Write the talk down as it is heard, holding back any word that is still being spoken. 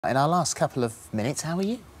In our last couple of minutes, how are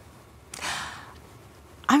you?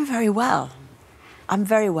 I'm very well. I'm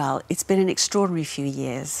very well. It's been an extraordinary few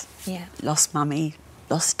years. Yeah. Lost Mummy,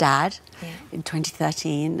 lost Dad in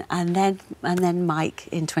 2013, and then Mike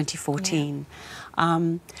in 2014.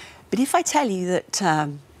 Yeah. But if I tell you that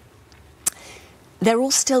they're all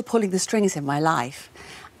still pulling the strings in my life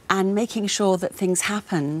and making sure that things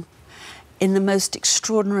happen in the most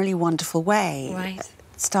extraordinarily wonderful way. Right.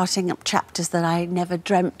 Starting up chapters that I never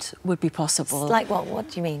dreamt would be possible. Like what?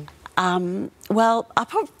 What do you mean? Well, I'll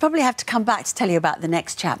probably have to come back to tell you about the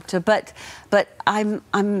next chapter, but I'm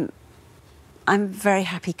a very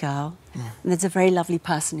happy girl. Yeah. And there's a very lovely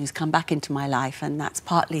person who's come back into my life, and that's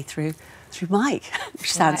partly through Mike,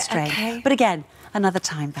 which sounds strange. Okay. But again, another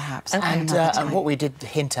time perhaps. Okay. And what we did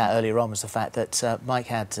hint at earlier on was the fact that Mike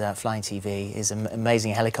had Flying TV, is an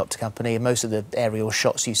amazing helicopter company, and most of the aerial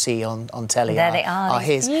shots you see on telly are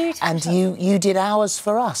his. And you did ours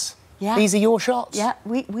for us. Yeah. These are your shots? Yeah,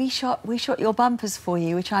 we shot your bumpers for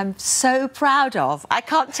you, which I'm so proud of. I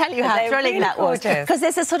can't tell you how thrilling that was, because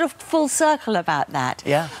there's a sort of full circle about that.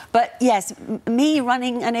 Yeah. But yes, me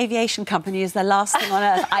running an aviation company is the last thing on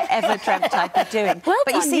earth I ever dreamt I'd be doing. Well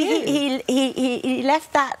but done, you see, he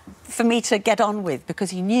left that for me to get on with, because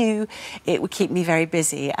he knew it would keep me very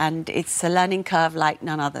busy, and it's a learning curve like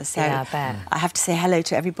none other. So yeah, I bet. I have to say hello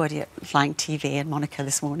to everybody at Flying TV and Monica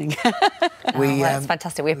this morning. That's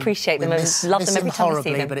fantastic. We appreciate them and love them every time we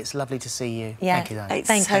see them. But it's lovely to see you. Yeah. Thank you, darling.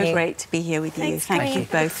 It's so great to be here with you. Thank you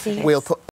both. We'll put